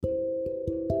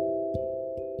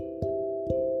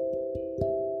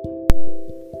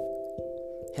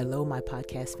Hello, my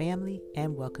podcast family,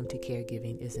 and welcome to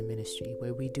Caregiving is a Ministry,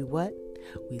 where we do what?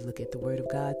 We look at the Word of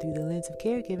God through the lens of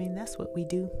caregiving. That's what we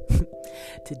do.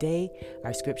 Today,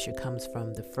 our scripture comes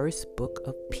from the first book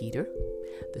of Peter,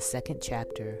 the second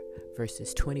chapter,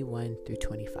 verses 21 through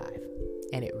 25.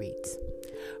 And it reads,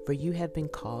 "For you have been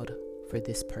called for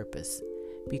this purpose,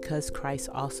 because Christ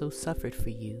also suffered for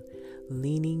you,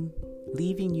 leaving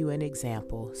you an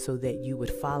example so that you would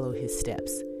follow his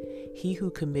steps. He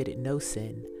who committed no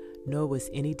sin, nor was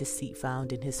any deceit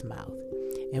found in his mouth.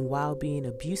 And while being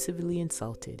abusively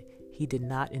insulted, he did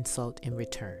not insult in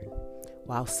return.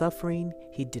 While suffering,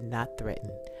 he did not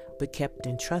threaten, but kept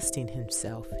entrusting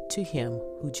himself to him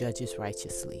who judges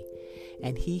righteously.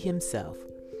 And he himself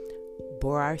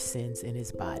bore our sins in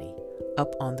his body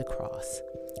up on the cross,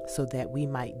 so that we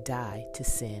might die to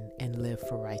sin and live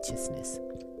for righteousness.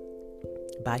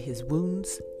 By his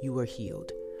wounds you were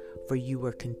healed. For you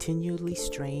were continually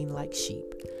straying like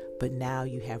sheep, but now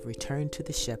you have returned to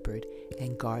the shepherd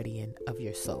and guardian of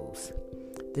your souls."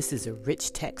 This is a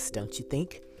rich text, don't you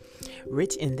think?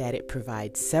 Rich in that it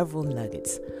provides several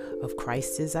nuggets of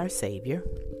Christ as our Savior,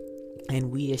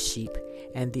 and we as sheep,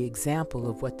 and the example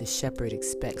of what the shepherd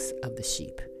expects of the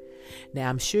sheep. Now,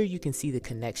 I'm sure you can see the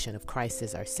connection of Christ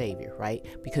as our Savior, right?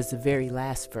 Because the very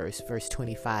last verse, verse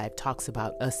 25, talks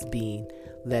about us being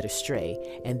led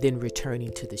astray and then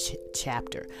returning to the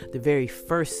chapter. The very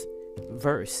first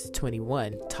verse,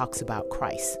 21, talks about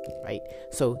Christ, right?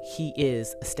 So he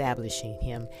is establishing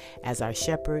him as our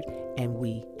shepherd and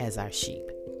we as our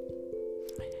sheep.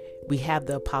 We have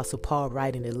the Apostle Paul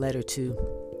writing a letter to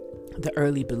the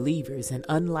early believers, and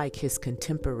unlike his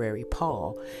contemporary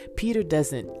Paul, Peter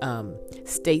doesn't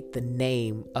state the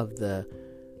name of the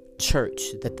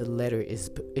church that the letter is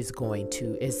going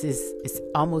to. It's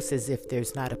almost as if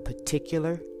there's not a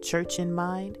particular church in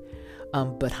mind,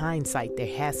 but hindsight,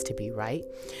 there has to be, right?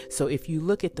 So if you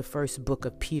look at the first book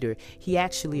of Peter, he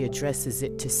actually addresses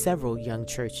it to several young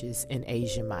churches in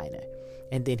Asia Minor,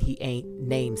 and then he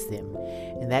names them,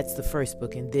 and that's the first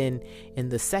book. And then in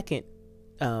the second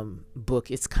book,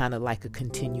 it's kind of like a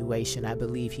continuation. I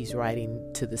believe he's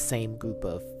writing to the same group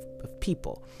of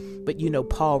people. But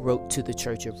Paul wrote to the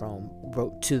church of Rome,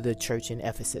 wrote to the church in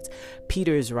Ephesus.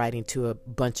 Peter is writing to a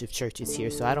bunch of churches here,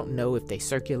 so I don't know if they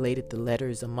circulated the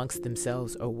letters amongst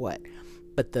themselves or what.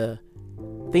 But the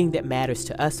thing that matters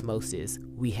to us most is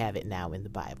we have it now in the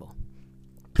Bible.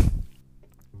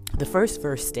 The first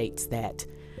verse states that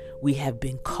we have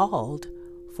been called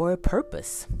for a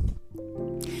purpose.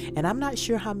 And I'm not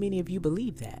sure how many of you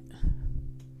believe that.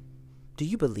 Do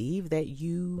you believe that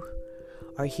you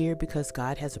are here because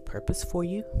God has a purpose for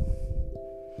you?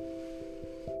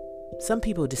 Some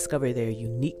people discover their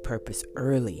unique purpose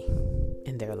early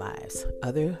in their lives,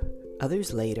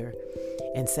 others later,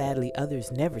 and sadly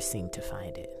others never seem to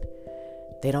find it.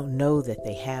 They don't know that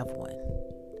they have one.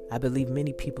 I believe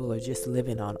many people are just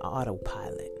living on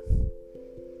autopilot.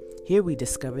 Here we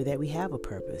discover that we have a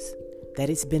purpose, that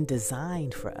it's been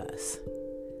designed for us.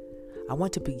 I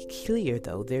want to be clear,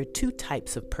 though, there are two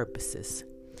types of purposes.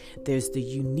 There's the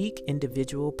unique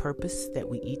individual purpose that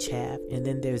we each have, and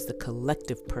then there's the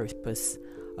collective purpose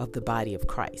of the body of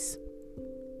Christ.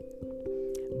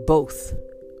 Both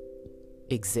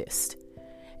exist,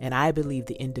 and I believe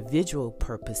the individual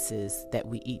purposes that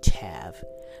we each have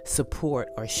support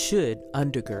or should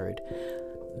undergird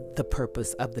the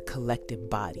purpose of the collective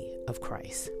body of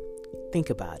Christ. Think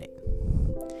about it.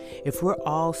 If we're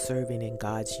all serving in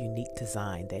God's unique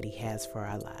design that he has for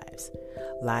our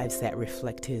lives that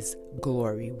reflect his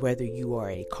glory, whether you are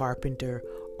a carpenter,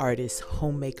 artist,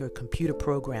 homemaker, computer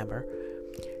programmer,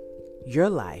 your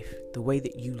life, the way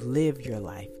that you live your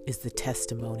life, is the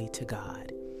testimony to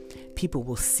God. People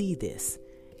will see this,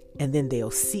 and then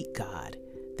they'll seek God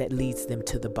that leads them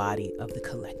to the body of the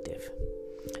collective.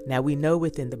 Now, we know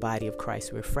within the body of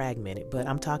Christ we're fragmented, but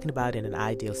I'm talking about in an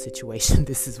ideal situation,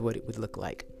 this is what it would look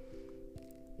like.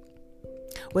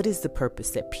 What is the purpose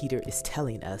that Peter is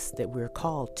telling us that we're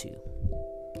called to?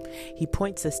 He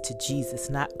points us to Jesus,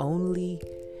 not only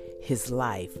his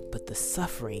life, but the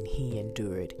suffering he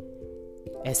endured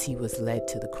as he was led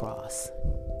to the cross.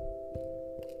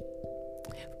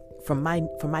 From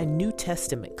my New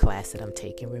Testament class that I'm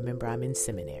taking, remember I'm in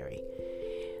seminary,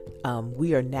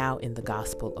 we are now in the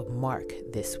Gospel of Mark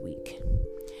this week.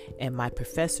 And my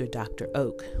professor, Dr.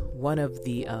 Oak, one of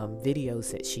the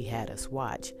videos that she had us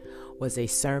watch was a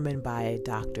sermon by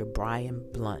Dr. Brian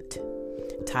Blunt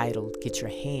titled, "Get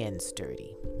Your Hands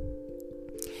Dirty."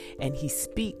 And he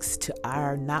speaks to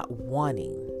our not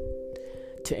wanting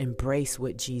to embrace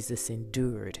what Jesus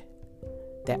endured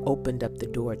that opened up the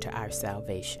door to our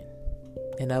salvation.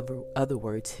 In other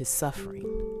words, his suffering.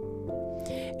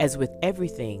 As with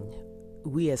everything,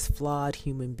 we as flawed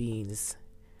human beings,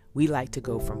 we like to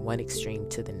go from one extreme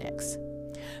to the next.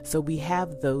 So we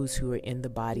have those who are in the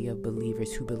body of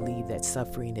believers who believe that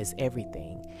suffering is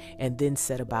everything, and then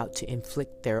set about to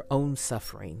inflict their own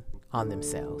suffering on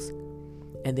themselves.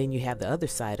 And then you have the other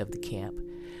side of the camp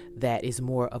that is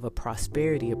more of a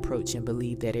prosperity approach and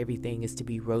believe that everything is to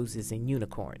be roses and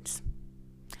unicorns.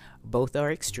 Both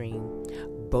are extreme,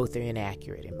 both are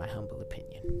inaccurate in my humble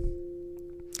opinion.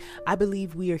 I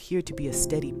believe we are here to be a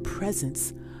steady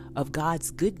presence of God's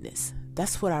goodness.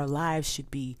 That's what our lives should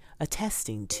be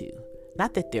attesting to.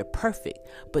 Not that they're perfect,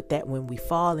 but that when we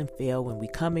fall and fail, when we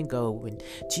come and go, when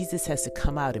Jesus has to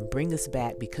come out and bring us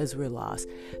back because we're lost,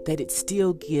 that it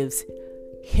still gives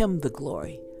him the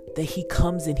glory, that he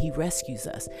comes and he rescues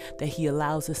us, that he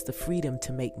allows us the freedom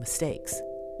to make mistakes.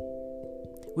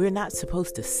 We're not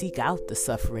supposed to seek out the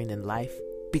suffering in life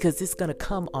because it's going to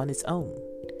come on its own.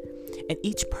 And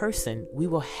each person, we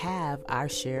will have our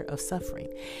share of suffering,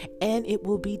 and it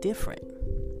will be different.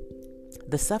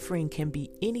 The suffering can be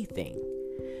anything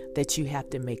that you have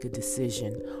to make a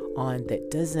decision on that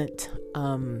doesn't,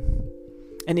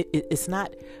 and it's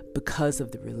not because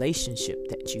of the relationship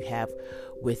that you have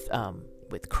with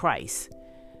Christ.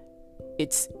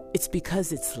 It's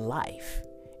because it's life.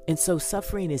 And so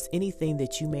suffering is anything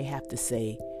that you may have to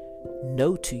say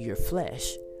no to your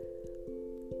flesh,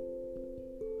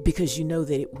 because you know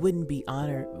that it wouldn't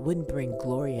bring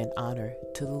glory and honor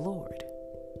to the Lord.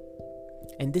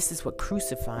 And this is what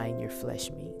crucifying your flesh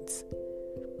means.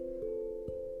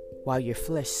 While your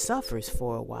flesh suffers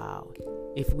for a while,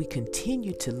 if we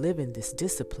continue to live in this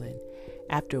discipline,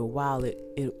 after a while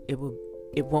it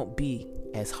won't be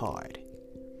as hard.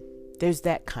 There's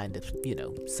that kind of,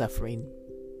 suffering.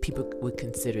 People would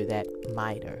consider that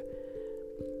minor.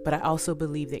 But I also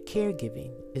believe that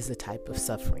caregiving is a type of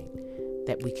suffering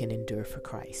that we can endure for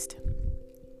Christ.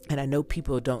 And I know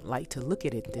people don't like to look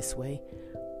at it this way,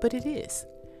 but it is.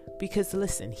 Because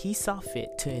listen, he saw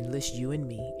fit to enlist you and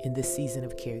me in this season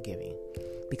of caregiving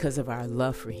because of our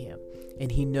love for him.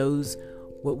 And he knows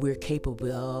what we're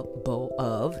capable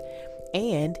of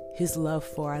and his love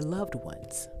for our loved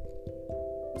ones.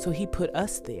 So he put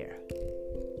us there.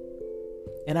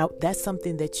 And that's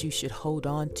something that you should hold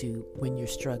on to when you're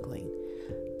struggling,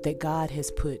 that God has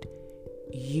put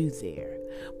you there.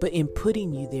 But in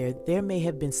putting you there, there may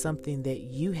have been something that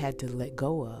you had to let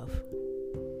go of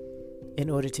in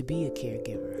order to be a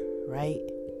caregiver, right?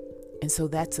 And so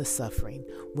that's a suffering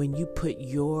when you put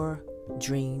your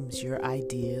dreams, your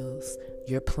ideals,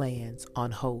 your plans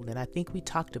on hold. And I think we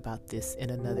talked about this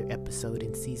in another episode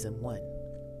in season 1.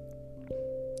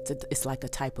 It's like a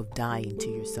type of dying to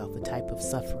yourself, a type of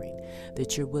suffering,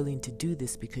 that you're willing to do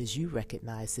this because you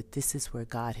recognize that this is where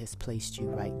God has placed you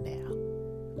right now.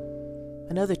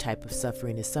 Another type of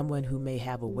suffering is someone who may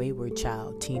have a wayward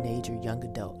child, teenager, young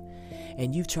adult,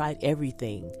 and you've tried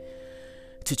everything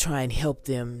to try and help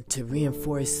them to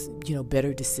reinforce,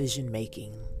 better decision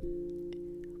making.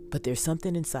 But there's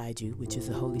something inside you, which is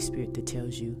the Holy Spirit, that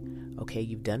tells you, okay,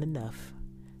 you've done enough.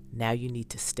 Now you need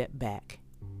to step back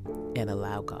and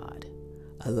allow God.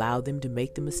 Allow them to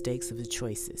make the mistakes of the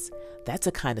choices. That's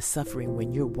a kind of suffering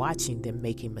when you're watching them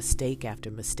making mistake after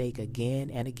mistake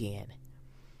again and again.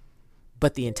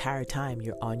 But the entire time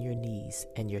you're on your knees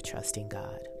and you're trusting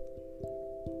God.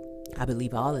 I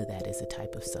believe all of that is a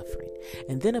type of suffering.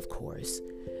 And then, of course,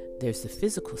 there's the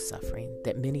physical suffering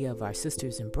that many of our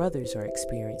sisters and brothers are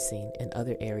experiencing in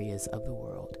other areas of the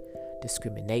world.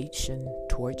 Discrimination,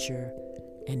 torture,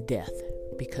 and death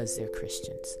because they're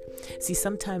Christians. See,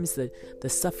 sometimes the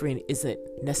suffering isn't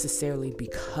necessarily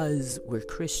because we're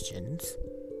Christians.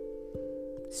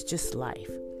 It's just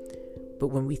life. But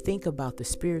when we think about the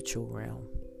spiritual realm,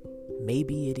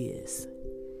 maybe it is.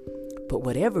 But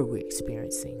whatever we're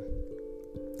experiencing,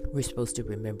 we're supposed to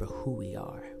remember who we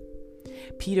are.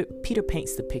 Peter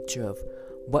paints the picture of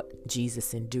what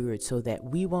Jesus endured so that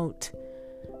we won't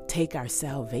take our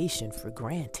salvation for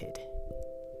granted.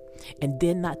 And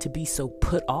then not to be so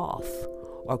put off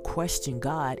or question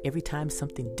God every time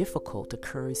something difficult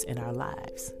occurs in our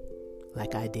lives,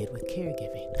 like I did with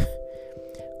caregiving.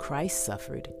 Christ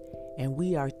suffered, and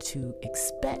we are to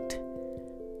expect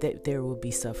that there will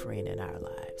be suffering in our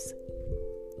lives.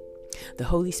 The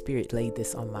Holy Spirit laid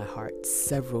this on my heart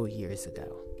several years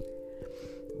ago.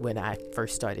 When I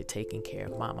first started taking care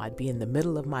of Mom, I'd be in the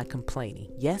middle of my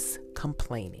complaining. Yes,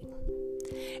 complaining.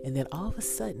 And then all of a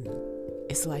sudden,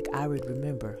 it's like I would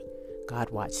remember God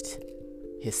watched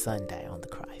his son die on the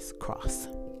cross.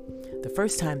 The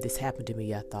first time this happened to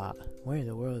me, I thought, where in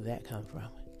the world did that come from?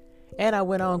 And I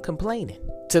went on complaining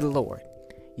to the Lord.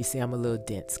 You see, I'm a little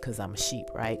dense because I'm a sheep,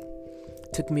 right?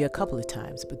 Took me a couple of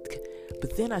times,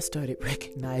 but then I started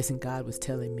recognizing God was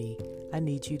telling me, I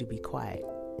need you to be quiet,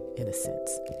 in a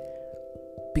sense.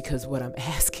 Because what I'm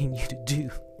asking you to do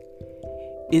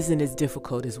isn't as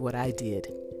difficult as what I did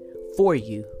for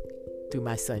you through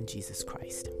my son, Jesus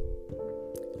Christ.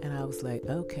 And I was like,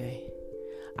 okay.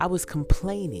 I was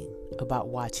complaining about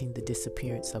watching the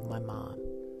disappearance of my mom.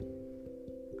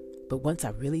 But once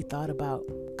I really thought about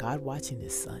God watching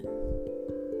his son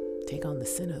take on the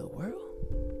sin of the world,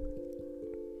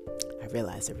 I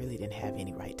realized I really didn't have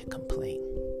any right to complain,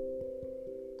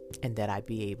 and that I'd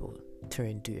be able to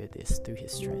endure this through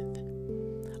his strength.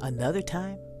 Another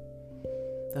time,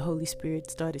 the Holy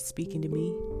Spirit started speaking to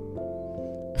me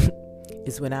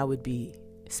is when I would be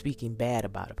speaking bad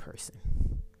about a person.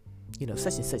 You know,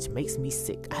 such and such makes me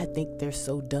sick. I think they're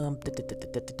so dumb.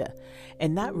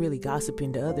 And not really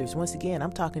gossiping to others. Once again,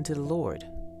 I'm talking to the Lord.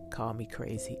 Call me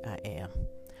crazy, I am.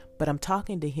 But I'm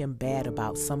talking to him bad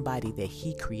about somebody that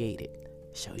he created.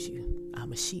 Shows you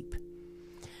I'm a sheep.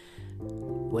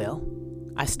 Well,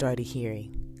 I started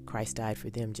hearing Christ died for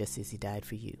them just as he died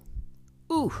for you.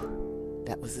 Ooh,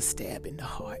 that was a stab in the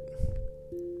heart.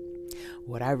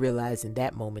 What I realized in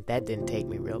that moment, that didn't take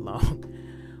me real long,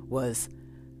 was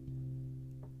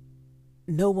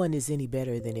no one is any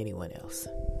better than anyone else.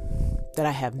 That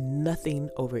I have nothing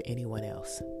over anyone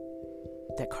else.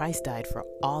 That Christ died for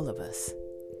all of us.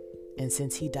 And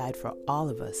since he died for all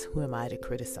of us, who am I to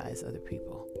criticize other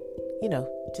people? You know,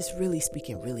 just really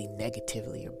speaking really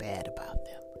negatively or bad about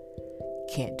them.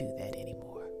 Can't do that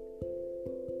anymore.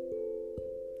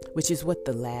 Which is what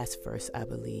the last verse, I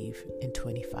believe, in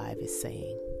 25 is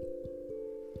saying.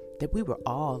 That we were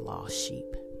all lost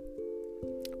sheep.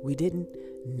 We didn't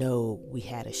know we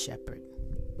had a shepherd.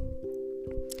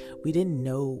 We didn't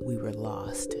know we were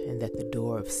lost and that the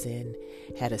door of sin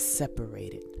had us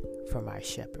separated from our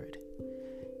shepherd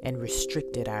and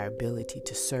restricted our ability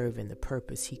to serve in the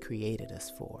purpose he created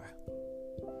us for.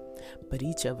 But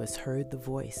each of us heard the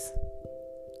voice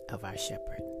of our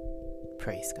shepherd.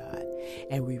 Praise God.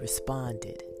 And we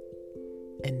responded.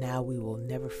 And now we will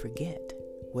never forget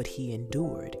what he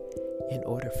endured in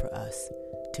order for us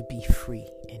to be free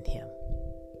in him.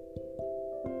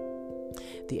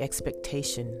 The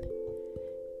expectation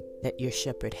that your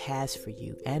shepherd has for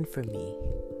you and for me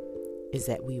is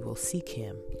that we will seek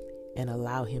him and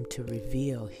allow him to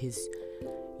reveal his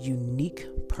unique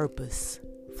purpose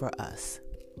for us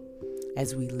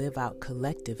as we live out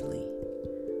collectively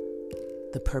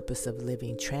the purpose of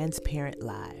living transparent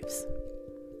lives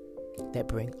that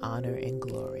bring honor and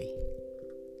glory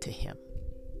to him.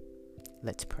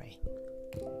 Let's pray.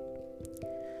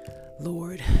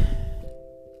 Lord,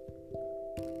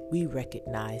 we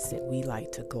recognize that we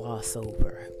like to gloss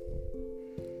over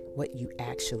what you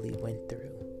actually went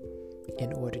through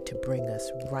in order to bring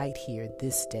us right here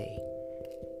this day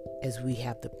as we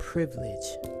have the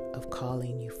privilege of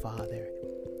calling you Father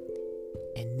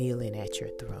and kneeling at your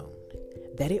throne.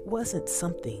 That it wasn't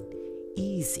something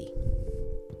easy.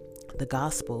 The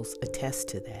Gospels attest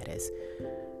to that as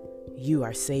you,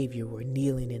 our Savior, were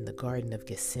kneeling in the Garden of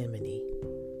Gethsemane,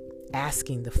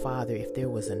 asking the Father if there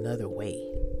was another way.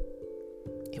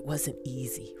 It wasn't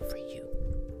easy for you.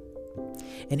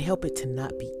 And help it to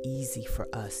not be easy for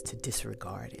us to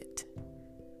disregard it.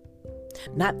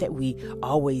 Not that we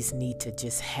always need to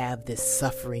just have this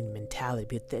suffering mentality,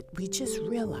 but that we just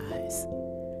realize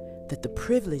that the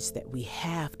privilege that we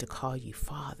have to call you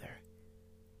Father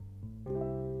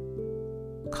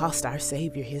cost our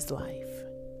Savior his life.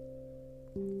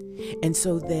 And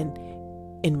so then,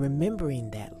 in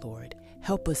remembering that, Lord,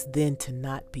 help us then to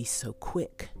not be so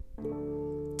quick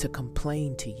to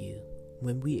complain to you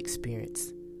when we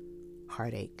experience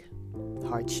heartache,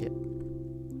 hardship,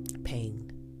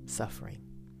 pain, suffering.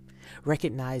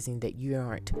 Recognizing that you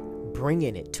aren't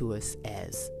bringing it to us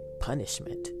as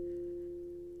punishment,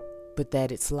 but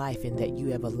that it's life and that you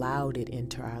have allowed it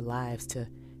into our lives to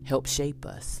help shape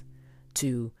us,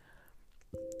 to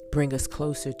bring us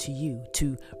closer to you,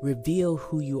 to reveal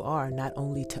who you are, not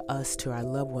only to us, to our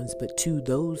loved ones, but to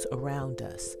those around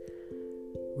us.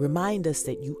 Remind us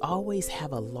that you always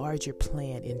have a larger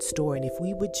plan in store, and if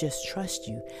we would just trust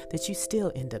you, that you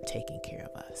still end up taking care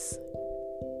of us.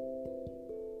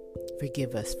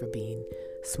 Forgive us for being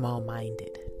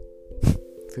small-minded,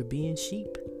 for being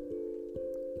sheep.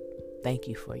 Thank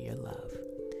you for your love.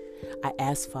 I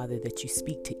ask, Father, that you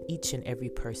speak to each and every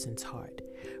person's heart,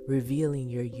 revealing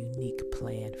your unique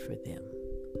plan for them.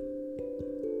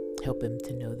 Help them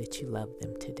to know that you love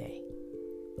them today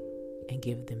and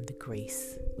give them the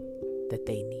grace that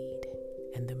they need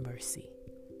and the mercy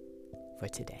for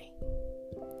today.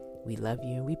 We love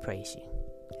you and we praise you.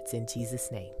 It's in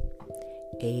Jesus' name.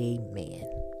 Amen.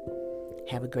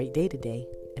 Have a great day today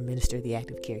and minister the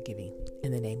act of caregiving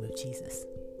in the name of Jesus.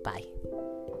 Bye.